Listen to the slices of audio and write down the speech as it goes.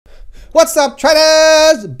What's up,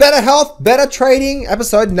 traders? Better health, better trading,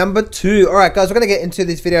 episode number 2. All right, guys, we're going to get into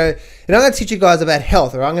this video, and I'm going to teach you guys about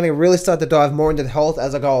health. Or I'm going to really start to dive more into health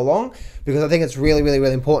as I go along, because I think it's really, really,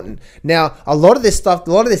 really important. Now, a lot of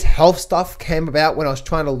this health stuff came about when I was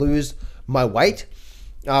trying to lose my weight.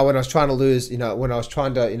 When I was trying to lose, when I was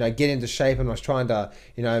trying to, get into shape, and I was trying to,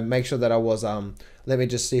 make sure that I was, let me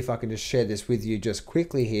just see if I can just share this with you just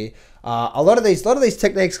quickly here. A lot of these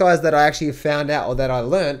techniques, guys, that I actually found out or that I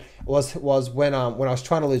learned was when I was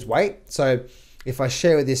trying to lose weight. So if I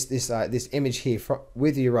share this image here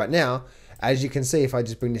with you right now, as you can see, if I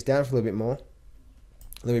just bring this down for a little bit more.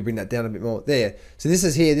 Let me bring that down a bit more. There. So this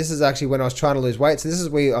is here. This is actually when I was trying to lose weight. So this is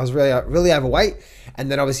where I was really overweight,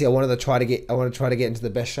 and then obviously I wanted to try to get into the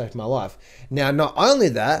best shape of my life. Now, not only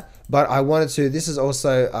that, but I wanted to. This is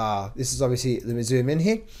also. This is obviously. Let me zoom in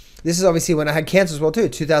here. This is obviously when I had cancer as well too.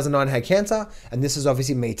 2009 I had cancer, and this is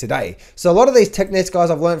obviously me today. So a lot of these techniques,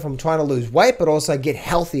 guys, I've learned from trying to lose weight, but also get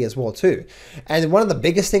healthy as well too. And one of the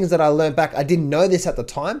biggest things that I learned back, I didn't know this at the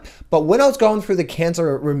time, but when I was going through the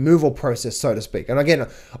cancer removal process, so to speak. And again,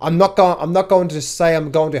 I'm not going to say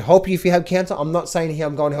I'm going to help you if you have cancer. I'm not saying here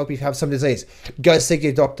I'm going to help you if you have some disease. Go seek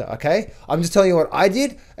your doctor, okay? I'm just telling you what I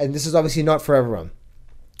did, and this is obviously not for everyone.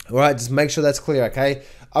 All right, just make sure that's clear, okay?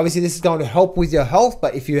 Obviously, this is going to help with your health,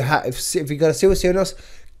 but if you got a serious illness,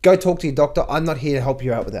 go talk to your doctor. I'm not here to help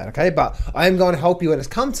you out with that, okay? But I am going to help you when it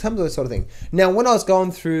comes to this sort of thing. Now, when I was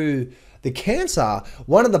going through the cancer,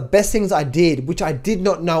 one of the best things I did, which I did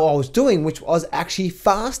not know I was doing, which was actually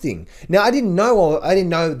fasting. Now, I didn't know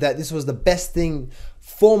that this was the best thing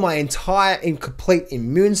for my entire complete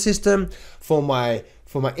immune system, for my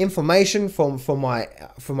inflammation, for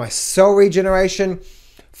my cell regeneration,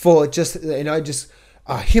 for just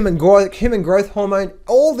human growth hormone,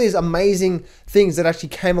 all these amazing things that actually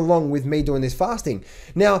came along with me doing this fasting.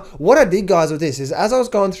 Now, what I did, guys, with this is, as I was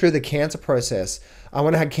going through the cancer process,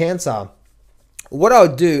 when I had cancer, what I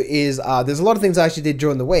would do is, there's a lot of things I actually did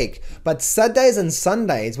during the week, but Saturdays and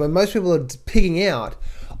Sundays, when most people are pigging out,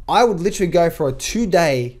 I would literally go for a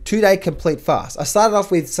two-day complete fast. I started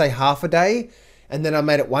off with, say, half a day, and then I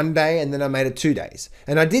made it 1 day, and then I made it 2 days.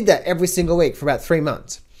 And I did that every single week for about 3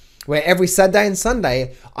 months, where every Saturday and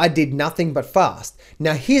Sunday, I did nothing but fast.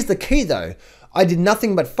 Now, here's the key though. I did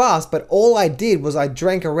nothing but fast, but all I did was I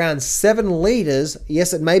drank around 7 liters.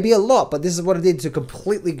 Yes, it may be a lot, but this is what I did to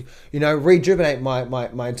completely, rejuvenate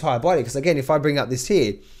my entire body. Because again, if I bring up this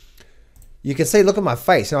here, you can see, look at my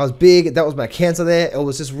face. I was big. That was my cancer there. It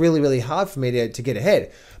was just really, really hard for me to get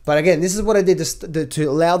ahead. But again, this is what I did to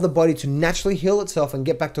allow the body to naturally heal itself and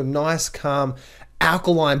get back to a nice, calm,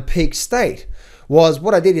 alkaline peak state. Was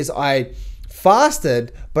what I did is I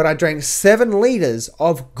fasted, but I drank 7 liters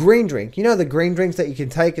of green drink. You know the green drinks that you can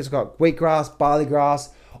take? It's got wheatgrass, barley grass,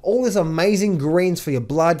 all these amazing greens for your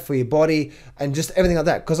blood, for your body, and just everything like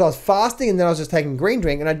that. Because I was fasting and then I was just taking green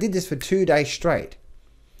drink, and I did this for 2 days straight.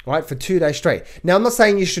 Right, for 2 days straight. Now, I'm not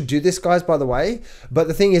saying you should do this, guys, by the way, but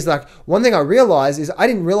the thing is, like, one thing I realized is I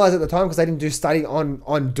didn't realize at the time, because I didn't do study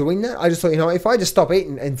on doing that. I just thought, if I just stop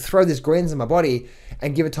eating and throw these greens in my body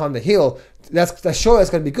and give it time to heal, that's going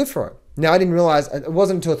to be good for it. Now, I didn't realize, it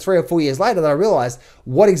wasn't until 3 or 4 years later that I realized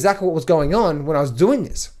what was going on when I was doing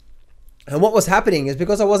this. And what was happening is,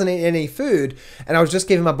 because I wasn't eating any food and I was just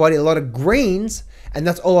giving my body a lot of greens, and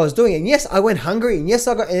that's all I was doing. And yes, I went hungry, and yes,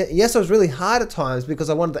 I was really hard at times because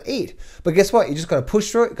I wanted to eat. But guess what? You just got to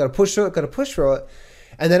push through it, got to push through it, got to push through it.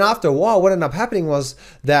 And then after a while, what ended up happening was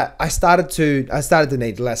that I started to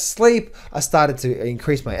need less sleep. I started to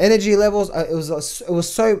increase my energy levels. It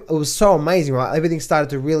was so amazing, right? Everything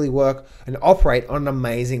started to really work and operate on an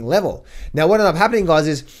amazing level. Now, what ended up happening, guys,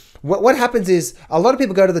 is what happens is a lot of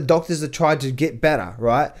people go to the doctors to try to get better,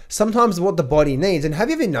 right? Sometimes what the body needs, and have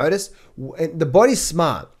you ever noticed, the body's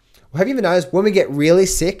smart. Have you ever noticed when we get really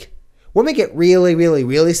sick, what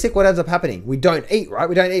ends up happening? We don't eat, right?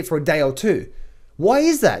 We don't eat for a day or 2. Why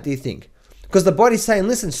is that, do you think? Because the body's saying,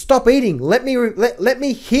 listen, stop eating. Let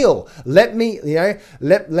me heal. Let me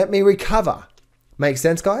recover. Make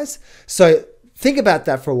sense, guys? So think about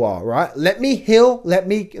that for a while, right? Let me heal. Let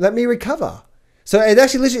me recover. So it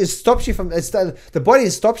actually literally stops you from, the body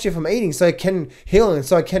stops you from eating so it can heal and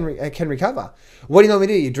so it can recover. What do you normally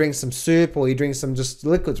do? You drink some soup or you drink some just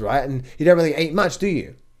liquids, right? And you don't really eat much, do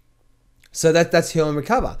you? So that's heal and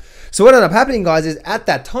recover. So what ended up happening, guys, is at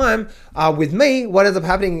that time, with me, what ends up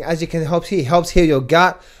happening, as you can helps heal your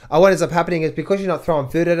gut. What ends up happening is, because you're not throwing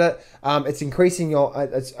food at it, it's increasing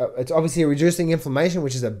it's obviously reducing inflammation,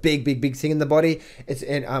 which is a big thing in the body.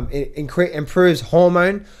 It improves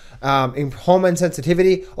hormone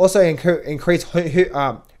sensitivity, also increase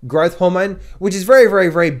growth hormone, which is very, very,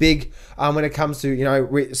 very big when it comes to, you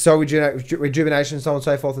know, cell rejuvenation, so on and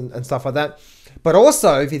so forth, and stuff like that. But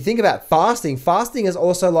also, if you think about fasting, fasting is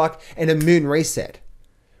also like an immune reset,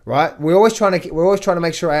 right? We're always trying to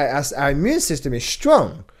make sure our immune system is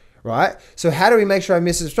strong, right? So how do we make sure our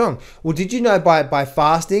immune system is strong? Well, did you know by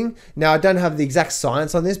fasting? Now, I don't have the exact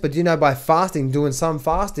science on this, but do you know by fasting, doing some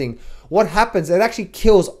fasting, what happens? It actually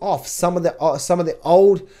kills off some of the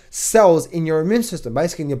old cells in your immune system,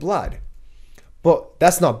 basically in your blood. But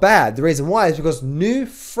that's not bad. The reason why is because new,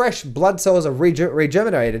 fresh blood cells are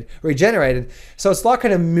regenerated. So it's like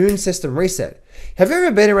an immune system reset. Have you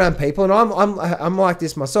ever been around people, and I'm like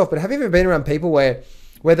this myself, but have you ever been around people where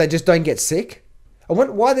they just don't get sick? I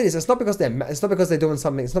wonder why that is. It's not because they're doing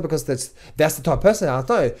something. It's not because that's the type of person they are.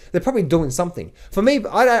 No, they're probably doing something. For me,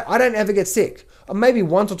 I don't ever get sick. Or maybe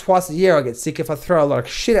once or twice a year I get sick if I throw a lot of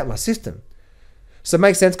shit at my system. So it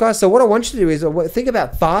makes sense, guys. So what I want you to do is think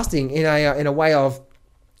about fasting in a way of.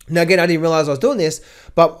 Now again, I didn't realize I was doing this,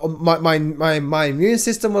 but my immune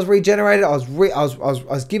system was regenerated. I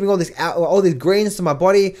was giving all these greens to my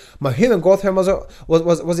body. My human growth hormone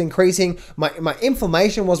was increasing. My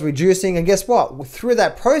inflammation was reducing, and guess what? Through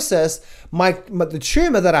that process, the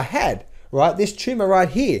tumor that I had, right, this tumor right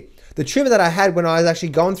here, the tumor that I had when I was actually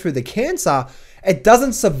going through the cancer, it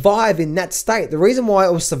doesn't survive in that state. The reason why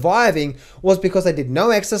it was surviving was because I did no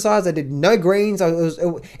exercise, I did no greens.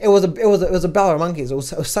 It was a barrel of monkeys. It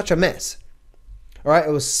was such a mess. All right,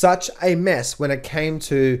 it was such a mess when it came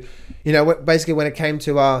to, you know, basically when it came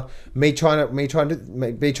to me trying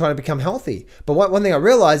to become healthy. But one thing I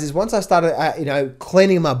realized is once I started, you know,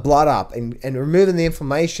 cleaning my blood up and removing the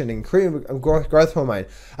inflammation, including growth hormone,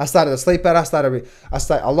 I started to sleep better.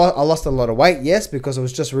 I lost a lot of weight, yes, because I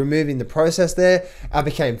was just removing the process there. I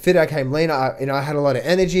became fitter, I became leaner. I had a lot of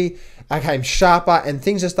energy. I became sharper, and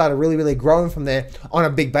things just started really, really growing from there on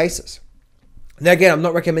a big basis. Now again, I'm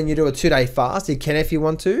not recommending you do a 2-day fast. You can if you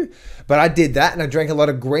want to, but I did that and I drank a lot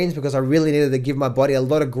of greens because I really needed to give my body a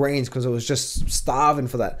lot of greens because I was just starving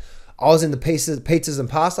for that. I was in the pizzas and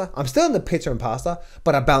pasta. I'm still in the pizza and pasta,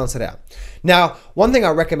 but I balance it out. Now, one thing I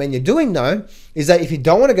recommend you doing though, is that if you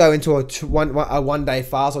don't want to go into a 1-day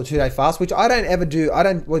fast or 2-day fast, which I don't ever do, I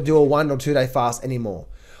don't do a 1 or 2-day fast anymore.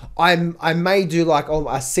 I may do like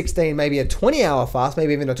a 16, maybe a 20-hour fast,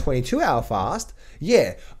 maybe even a 22-hour fast.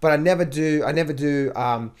 Yeah, but I never do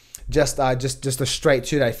just a straight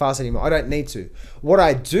 2-day fast anymore. I don't need to. What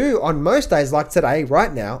I do on most days, like today,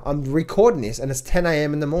 right now, I'm recording this and it's 10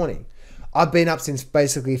 a.m. in the morning. I've been up since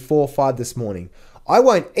basically 4 or 5 this morning. I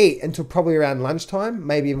won't eat until probably around lunchtime,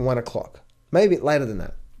 maybe even 1 o'clock, maybe later than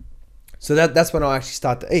that. So that's when I actually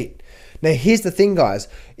start to eat. Now here's the thing, guys.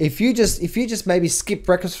 If you just maybe skip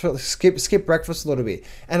breakfast a little bit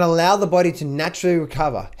and allow the body to naturally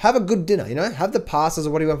recover, have a good dinner, you know, have the pastas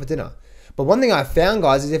or what do you want for dinner. But one thing I found,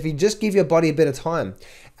 guys, is if you just give your body a bit of time,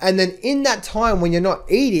 and then in that time when you're not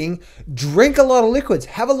eating, drink a lot of liquids,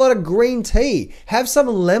 have a lot of green tea, have some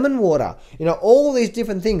lemon water, you know, all these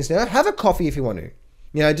different things. You know, have a coffee if you want to.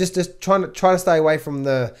 You know, just try to stay away from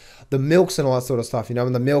the milks and all that sort of stuff, you know,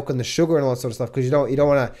 and the milk and the sugar and all that sort of stuff, because you don't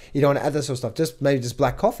want to add that sort of stuff. Just maybe just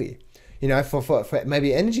black coffee, you know, for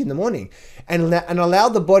maybe energy in the morning, and allow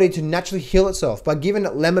the body to naturally heal itself by giving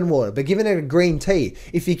it lemon water, by giving it a green tea.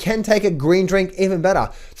 If you can take a green drink, even better.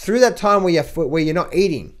 Through that time where you're not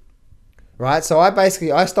eating, right? So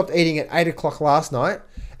I stopped eating at 8 o'clock last night,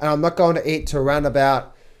 and I'm not going to eat till around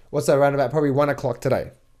about probably 1 o'clock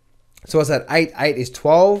today. So what's that? 8 is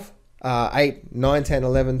 12, 8, 9, 10,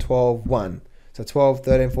 11, 12, 1. So 12,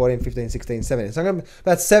 13, 14, 15, 16, 17. So I'm going to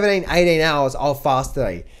about 17, 18 hours I'll fast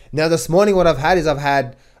today. Now this morning what I've had is I've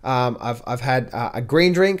had a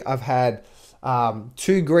green drink. I've had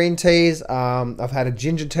 2 green teas. I've had a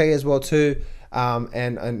ginger tea as well too.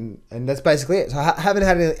 And that's basically it. So I haven't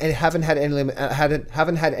had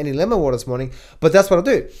any lemon water this morning, but that's what I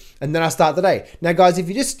do. And then I start the day. Now guys,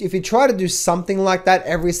 if you try to do something like that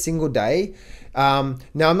every single day, now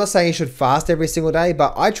I'm not saying you should fast every single day,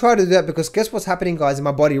 but I try to do that because guess what's happening, guys, in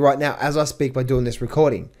my body right now as I speak by doing this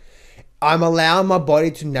recording? I'm allowing my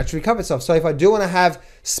body to naturally cover itself. So if I do want to have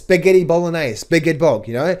spaghetti bolognese, spaghetti bog,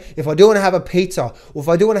 you know, if I do want to have a pizza, or if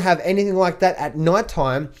I do want to have anything like that at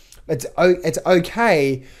nighttime, it's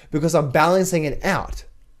okay because I'm balancing it out.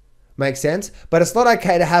 Makes sense? But it's not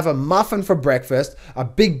okay to have a muffin for breakfast, a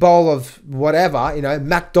big bowl of whatever, you know,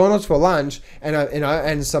 McDonald's for lunch, and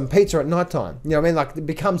and some pizza at nighttime. You know what I mean? Like it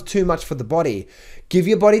becomes too much for the body. Give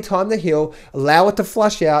your body time to heal. Allow it to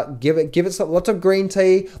flush out. Give it lots of green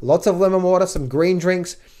tea, lots of lemon water, some green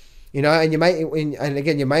drinks. You know, and you may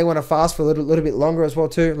want to fast for a little bit longer as well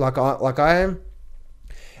too, like I am.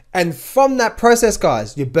 And from that process,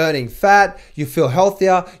 guys, you're burning fat, you feel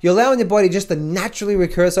healthier, you're allowing your body just to naturally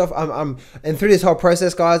recur itself. And through this whole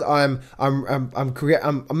process, guys, I'm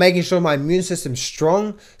making sure my immune system's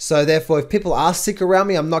strong. So therefore, if people are sick around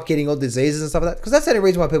me, I'm not getting all diseases and stuff like that. Because that's the only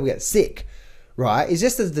reason why people get sick, right? It's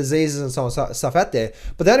just there's diseases and so on stuff out there.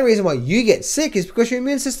 But the only reason why you get sick is because your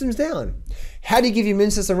immune system's down. How do you give your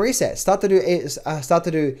immune system reset? Start to do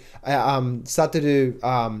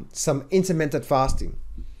some intermittent fasting.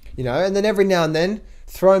 You know, and then every now and then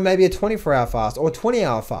throw maybe a 24-hour fast or a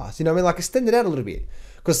 20-hour fast. You know what I mean? Like extend it out a little bit.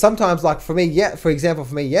 Because sometimes, like for me, for example,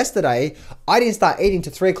 for me yesterday, I didn't start eating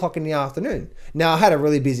till 3 o'clock in the afternoon. Now I had a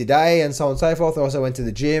really busy day and so on and so forth. I also went to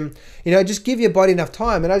the gym. You know, just give your body enough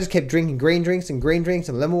time. And I just kept drinking green drinks and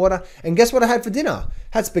lemon water. And guess what I had for dinner?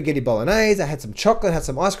 Had spaghetti bolognese. I had some chocolate. Had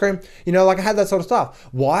some ice cream. You know, like I had that sort of stuff.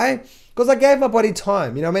 Why? Because I gave my body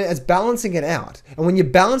time, you know what I mean? It's balancing it out. And when you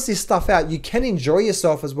balance this stuff out, you can enjoy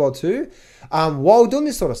yourself as well too, while doing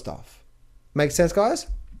this sort of stuff. Make sense, guys?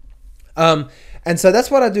 And so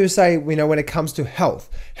that's what I do say, you know, when it comes to health.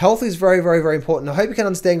 Health is very, very, very important. I hope you can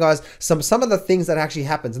understand, guys, some of the things that actually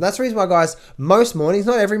happens. And that's the reason why, guys, most mornings,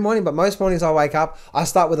 not every morning, but most mornings I wake up, I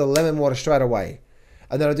start with a lemon water straight away.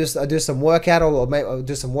 And then I do some workout, or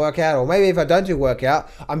maybe if I don't do workout,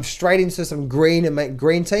 I'm straight into some green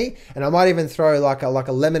tea, and I might even throw like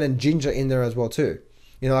a lemon and ginger in there as well too.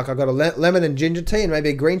 You know, like I got a lemon and ginger tea and maybe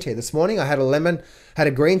a green tea. This morning I had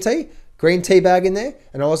a green tea bag in there,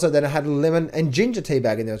 and also then I had a lemon and ginger tea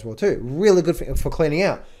bag in there as well too. Really good for cleaning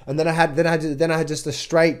out. And then I had just a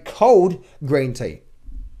straight cold green tea.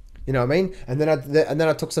 You know what I mean? And then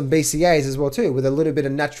I took some BCAAs as well too, with a little bit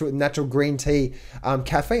of natural green tea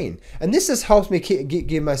caffeine. And this just helps me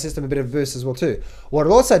give my system a bit of a boost as well too. What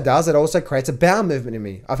it also does, it also creates a bowel movement in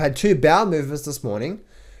me. I've had 2 bowel movements this morning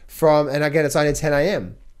and again, it's only 10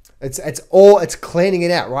 a.m. It's cleaning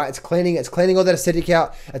it out, right? It's cleaning all that acidic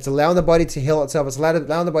out. It's allowing the body to heal itself. It's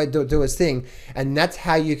allowing the body to do its thing. And that's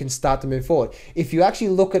how you can start to move forward. If you actually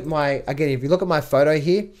look at if you look at my photo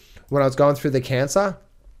here, when I was going through the cancer,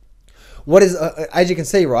 what is, as you can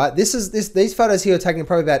see, right? These photos here are taken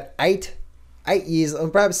probably about 8 years,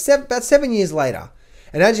 about 7 years later.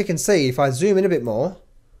 And as you can see, if I zoom in a bit more,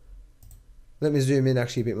 let me zoom in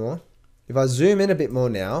actually a bit more. If I zoom in a bit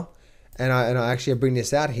more now, and I actually bring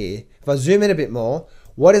this out here. If I zoom in a bit more,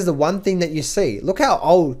 what is the one thing that you see? Look how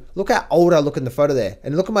old I look in the photo there,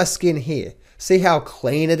 and look at my skin here. See how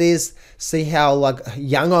clean it is. See how like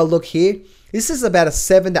young I look here. This is about a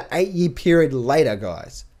 7 to 8 year period later,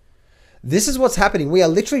 guys. This is what's happening. We are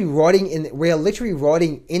literally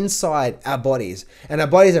rotting inside our bodies, and our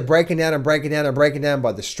bodies are breaking down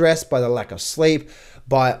by the stress, by the lack of sleep,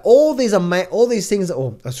 by all these things,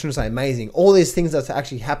 or I shouldn't say amazing, all these things that's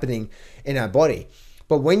actually happening in our body.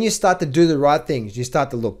 But when you start to do the right things, you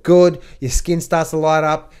start to look good, your skin starts to light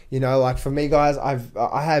up. You know, like for me, guys, I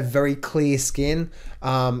have very clear skin, you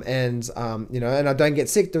know, and I don't get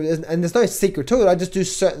sick. And there's no secret to it. I just do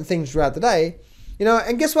certain things throughout the day. You know,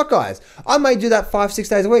 and guess what, guys? I may do that 5-6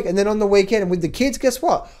 days a week, and then on the weekend with the kids, guess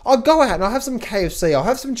what? I'll go out and I'll have some KFC, I'll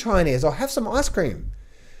have some Chinese, I'll have some ice cream.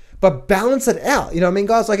 But balance it out. You know what I mean,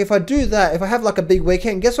 guys? Like if I do that, if I have like a big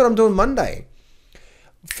weekend, guess what I'm doing Monday?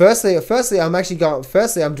 Firstly,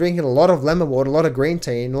 I'm drinking a lot of lemon water, a lot of green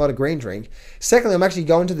tea, and a lot of green drink. Secondly, I'm actually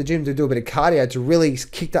going to the gym to do a bit of cardio to really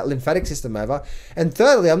kick that lymphatic system over. And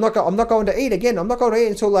thirdly, I'm not going to eat again. I'm not going to eat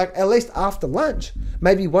until like at least after lunch,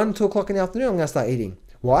 maybe 1, 2 o'clock in the afternoon. I'm going to start eating.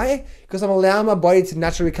 Why? Because I'm allowing my body to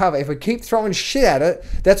naturally recover. If we keep throwing shit at it,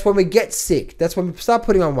 that's when we get sick. That's when we start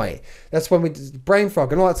putting on weight. That's when we brain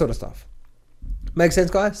fog and all that sort of stuff. Make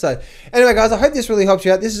sense, guys? So anyway, guys, I hope this really helps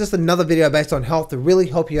you out. This is just another video based on health to really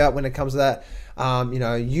help you out when it comes to that. You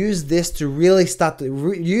know, use this to really start to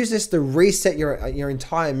use this to reset your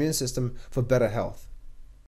entire immune system for better health.